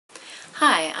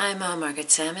Hi, I'm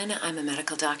Margaret Salmon. I'm a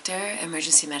medical doctor,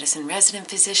 emergency medicine resident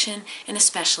physician, and a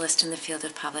specialist in the field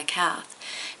of public health.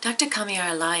 Dr. Kamiar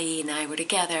Alaei and I were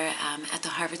together at the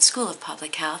Harvard School of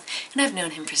Public Health, and I've known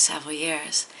him for several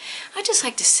years. I'd just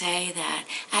like to say that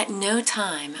at no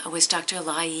time was Dr.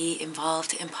 Alaei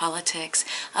involved in politics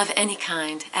of any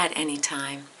kind at any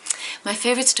time. My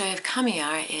favorite story of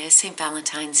Kamiar is St.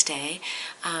 Valentine's Day,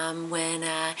 when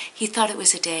he thought it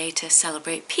was a day to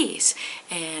celebrate peace,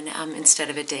 and instead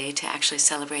of a day to actually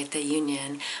celebrate the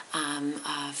union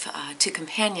of two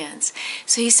companions.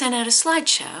 So he sent out a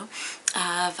slideshow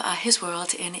of his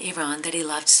world in Iran that he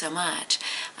loved so much.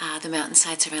 The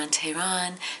mountainsides around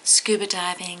Tehran, scuba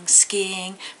diving,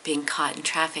 skiing, being caught in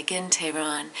traffic in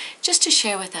Tehran, just to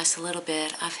share with us a little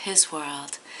bit of his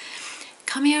world.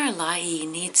 Kamiar Alaei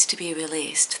needs to be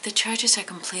released. The charges are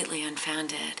completely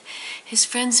unfounded. His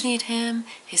friends need him,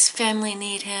 his family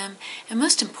need him, and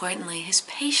most importantly, his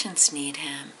patients need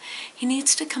him. He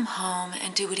needs to come home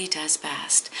and do what he does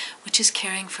best, which is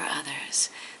caring for others.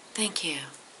 Thank you.